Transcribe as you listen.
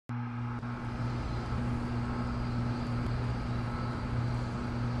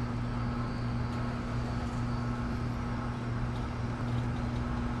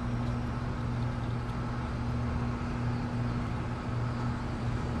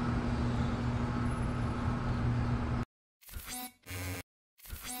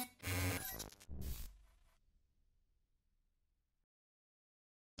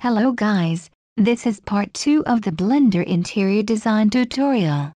Hello guys, this is part 2 of the Blender interior design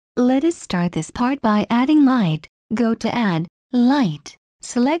tutorial. Let us start this part by adding light. Go to Add, Light,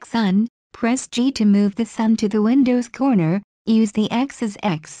 select Sun, press G to move the sun to the window's corner, use the axes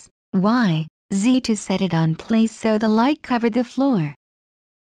X, Y, Z to set it on place so the light cover the floor.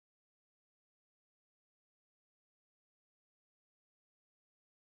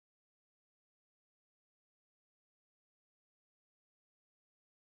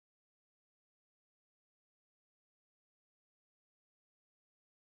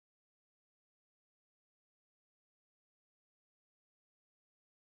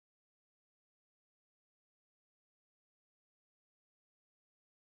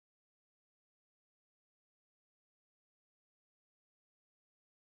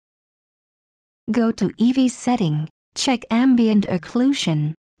 Go to Eevee setting, check ambient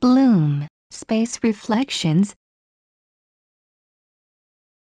occlusion, bloom, space reflections.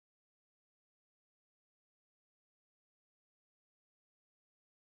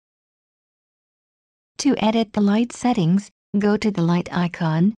 To edit the light settings, go to the light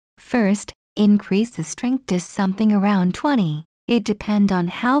icon. First, increase the strength to something around 20. It depends on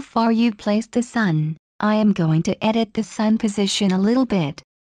how far you place the sun. I am going to edit the sun position a little bit.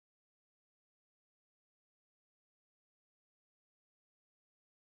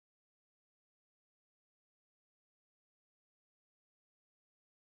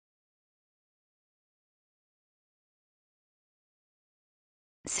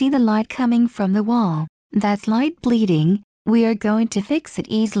 See the light coming from the wall? That's light bleeding. We are going to fix it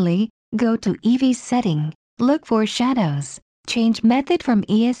easily. Go to Eevee setting, look for shadows, change method from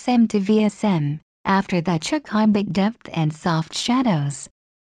ESM to VSM. After that, check high big depth and soft shadows.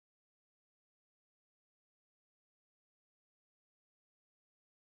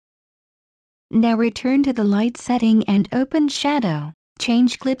 Now return to the light setting and open shadow.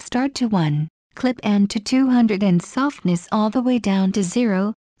 Change clip start to 1, clip end to 200 and softness all the way down to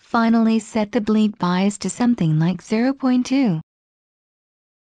 0. Finally set the bleed bias to something like 0.2.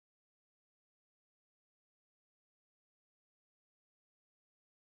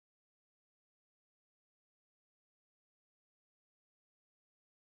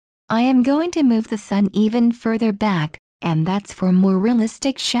 I am going to move the sun even further back, and that's for more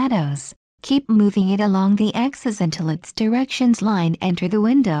realistic shadows. Keep moving it along the axis until its directions line enter the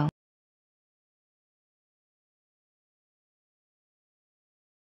window.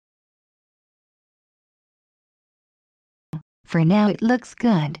 For now it looks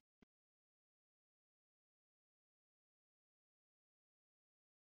good.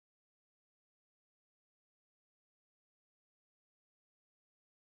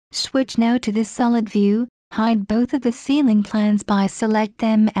 Switch now to the solid view, hide both of the ceiling plans by select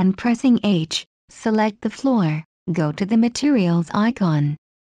them and pressing H, select the floor, go to the materials icon.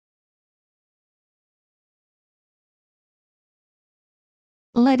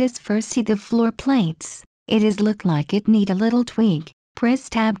 Let us first see the floor plates. It is look like it need a little tweak. Press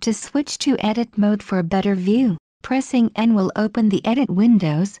Tab to switch to edit mode for a better view. Pressing N will open the edit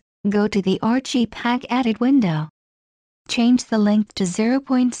windows. Go to the archipack edit window. Change the length to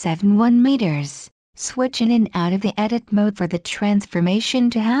 0.71 meters. Switch in and out of the edit mode for the transformation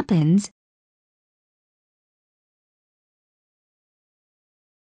to happen.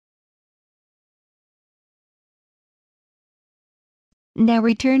 Now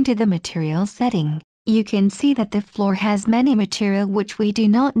return to the material setting. You can see that the floor has many material which we do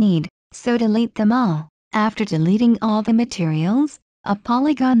not need, so delete them all. After deleting all the materials, a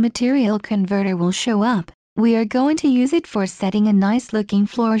polygon material converter will show up. We are going to use it for setting a nice looking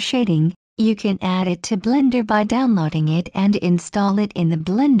floor shading. You can add it to Blender by downloading it and install it in the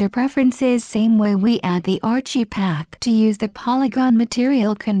Blender preferences same way we add the archipack. To use the polygon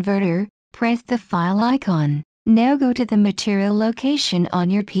material converter, press the file icon. Now go to the material location on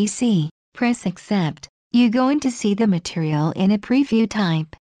your PC. Press Accept. You're going to see the material in a preview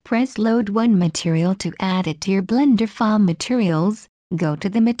type. Press Load one material to add it to your Blender file materials. Go to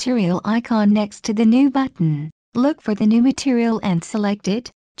the material icon next to the New button. Look for the new material and select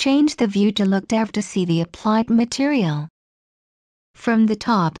it. Change the view to look down to see the applied material. From the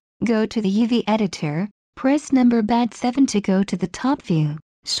top, go to the UV editor. Press number pad 7 to go to the top view.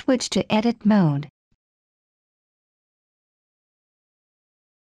 Switch to edit mode.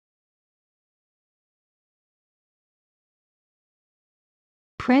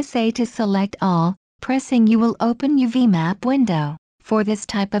 Press A to select all. Pressing U will open UV map window. For this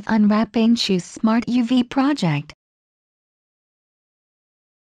type of unwrapping, choose Smart UV project.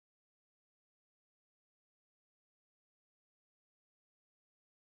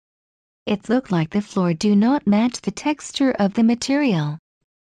 It looks like the floor do not match the texture of the material.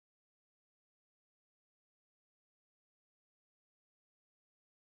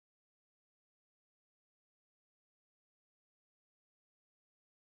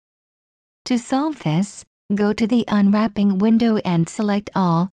 To solve this, go to the unwrapping window and select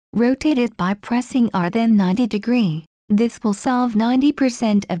all, rotate it by pressing R then 90°. This will solve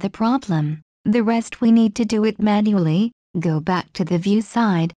 90% of the problem. The rest we need to do it manually. Go back to the view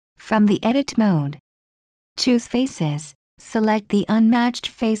side, from the edit mode. Choose faces, select the unmatched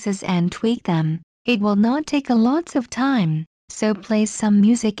faces and tweak them. It will not take a lots of time, so play some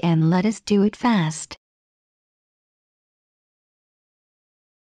music and let us do it fast.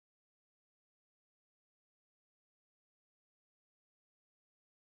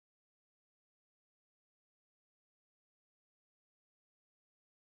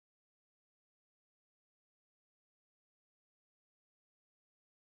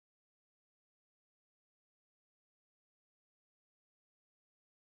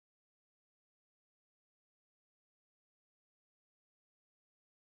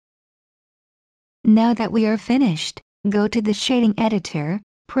 Now that we are finished, go to the shading editor,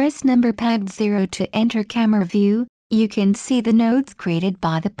 press number pad 0 to enter camera view. You can see the nodes created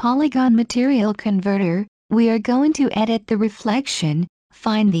by the polygon material converter. We are going to edit the reflection,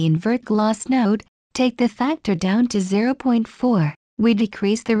 find the invert gloss node, take the factor down to 0.4. We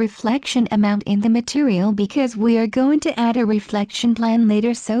decrease the reflection amount in the material because we are going to add a reflection plan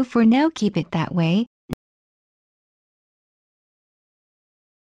later, so for now keep it that way.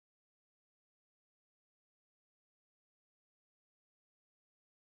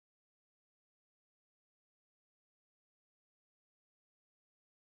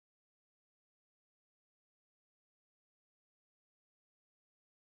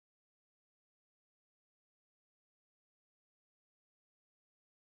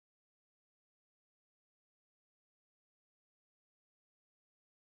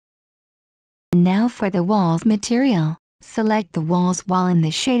 Now for the walls material, select the walls wall in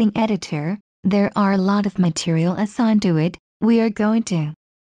the shading editor. There are a lot of material assigned to it. We are going to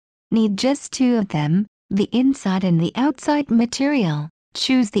need just two of them, the inside and the outside material.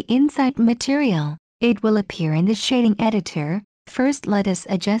 Choose the inside material. It will appear in the shading editor. First let us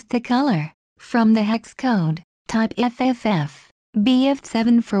adjust the color. From the hex code, type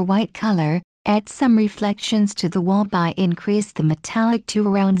BF7 for white color. Add some reflections to the wall by increase the metallic to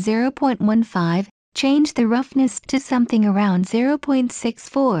around 0.15, change the roughness to something around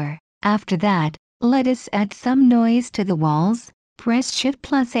 0.64. After that, let us add some noise to the walls. Press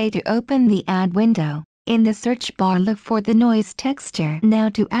Shift+A to open the Add window. In the search bar look for the noise texture. Now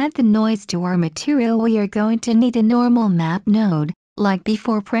to add the noise to our material we are going to need a normal map node. Like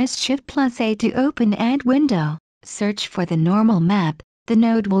before, press Shift+A to open Add window. Search for the normal map. The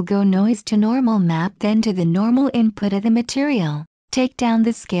node will go noise to normal map then to the normal input of the material. Take down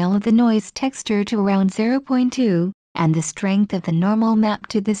the scale of the noise texture to around 0.2, and the strength of the normal map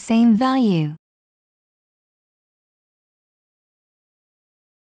to the same value.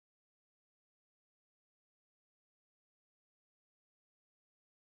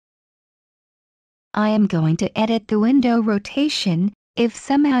 I am going to edit the window rotation. If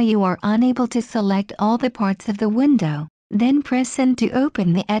somehow you are unable to select all the parts of the window, then press N to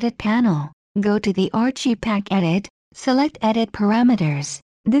open the edit panel. Go to the archipack edit, select edit parameters.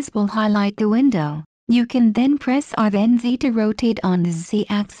 This will highlight the window. You can then press R then Z to rotate on the Z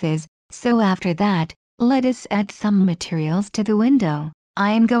axis. So after that, let us add some materials to the window.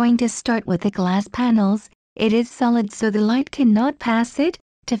 I am going to start with the glass panels. It is solid so the light cannot pass it.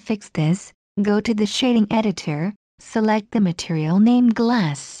 To fix this, go to the shading editor, select the material named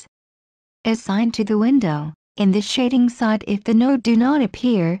glass. Assign to the window. In the shading side if the node do not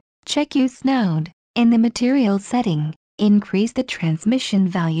appear, check use node. In the material setting, increase the transmission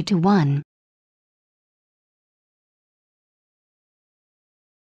value to 1.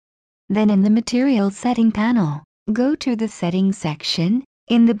 Then in the material setting panel, go to the settings section.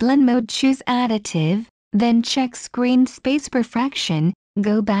 In the blend mode choose additive, then check screen space refraction.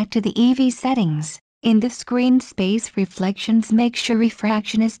 Go back to the Eevee settings. In the screen space reflections make sure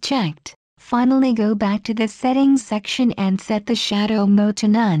refraction is checked. Finally go back to the settings section and set the shadow mode to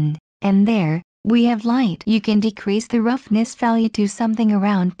none. And there, we have light. You can decrease the roughness value to something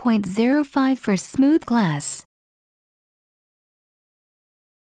around 0.05 for smooth glass.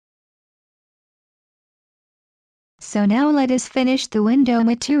 So now let us finish the window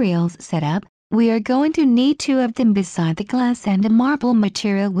materials setup. We are going to need two of them beside the glass and a marble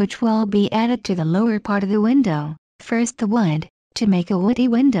material which will be added to the lower part of the window. First the wood. To make a woody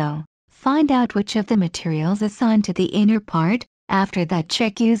window, find out which of the materials assigned to the inner part. After that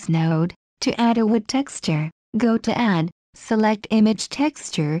check use node. To add a wood texture, go to add, select image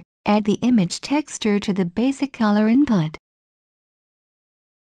texture, add the image texture to the basic color input.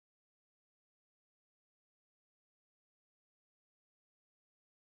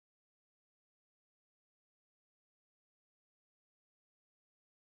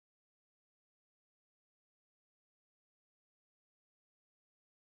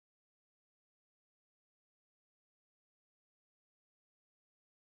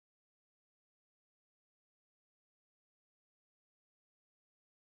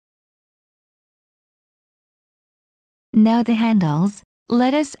 Now the handles,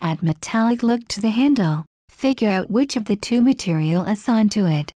 let us add metallic look to the handle. Figure out which of the two material assigned to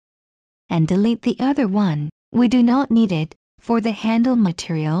it, and delete the other one. We do not need it. For the handle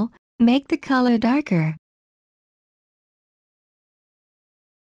material, make the color darker.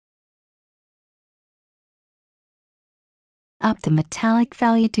 Up the metallic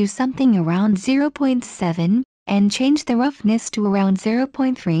value to something around 0.7, and change the roughness to around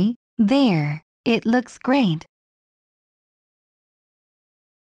 0.3. There, it looks great.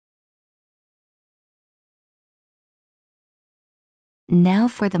 Now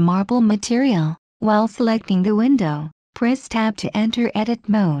for the marble material. While selecting the window, press Tab to enter edit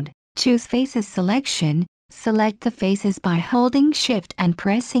mode. Choose Faces selection. Select the faces by holding Shift and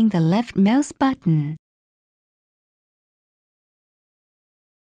pressing the left mouse button.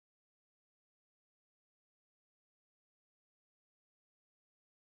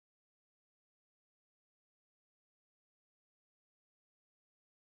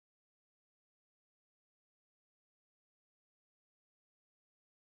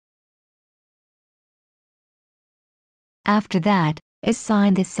 After that,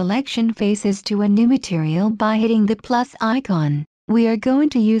 assign the selection faces to a new material by hitting the plus icon. We are going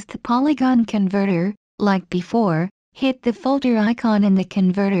to use the polygon converter. Like before, hit the folder icon in the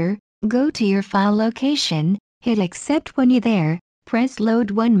converter, go to your file location, hit accept when you're there, press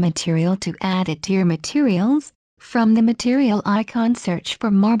load one material to add it to your materials. From the material icon search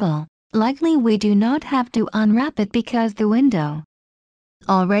for marble. Likely we do not have to unwrap it because the window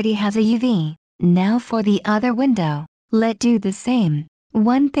already has a UV. Now for the other window. Let's do the same.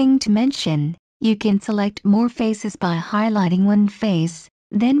 One thing to mention, you can select more faces by highlighting one face,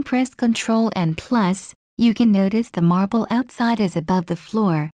 then press Ctrl and plus. You can notice the marble outside is above the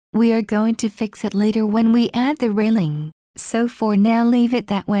floor. We are going to fix it later when we add the railing, so for now leave it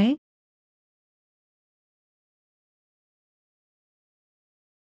that way.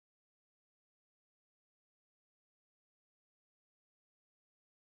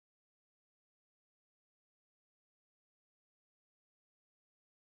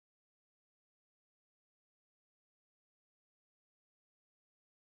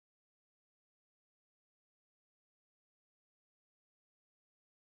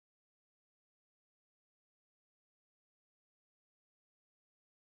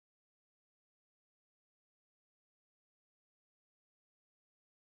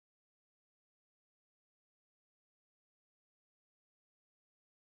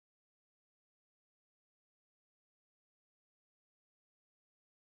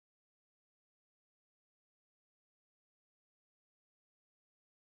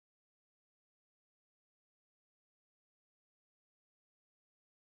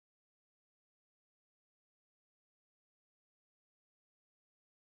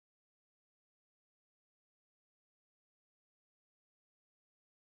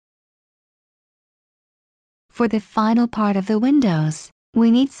 For the final part of the windows,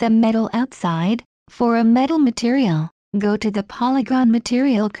 we need some metal outside. For a metal material, go to the polygon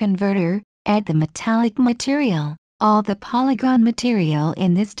material converter, add the metallic material. All the polygon material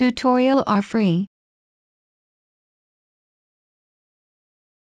in this tutorial are free.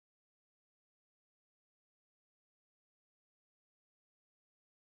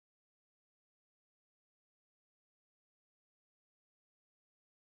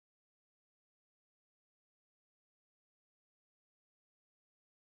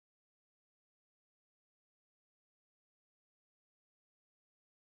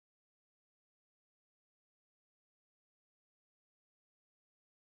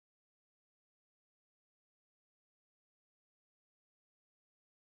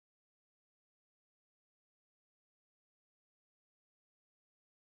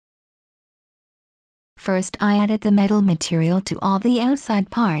 First I added the metal material to all the outside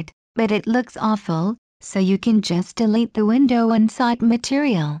part, but it looks awful, so you can just delete the window inside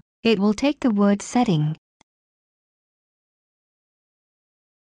material. It will take the wood setting.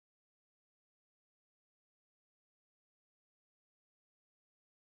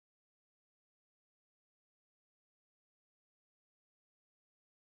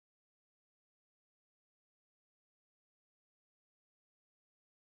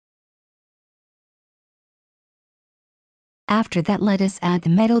 After that let us add the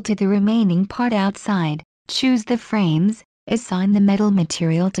metal to the remaining part outside. Choose the frames, assign the metal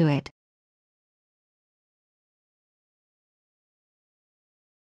material to it.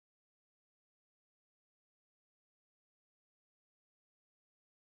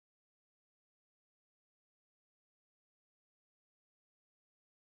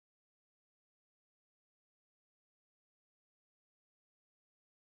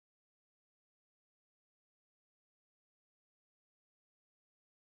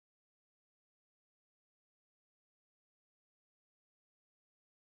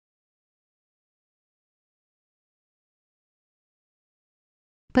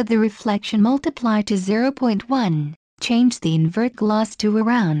 Put the reflection multiply to 0.1. Change the invert gloss to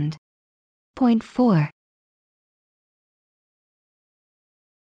around 0.4.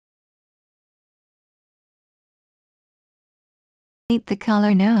 Delete the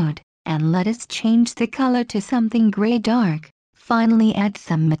color node, and let us change the color to something gray dark. Finally add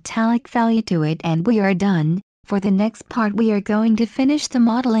some metallic value to it and we are done. For the next part we are going to finish the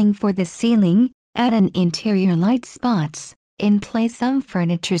modeling for the ceiling, add an interior light spots, and place some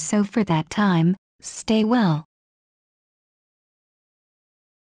furniture, so for that time, stay well.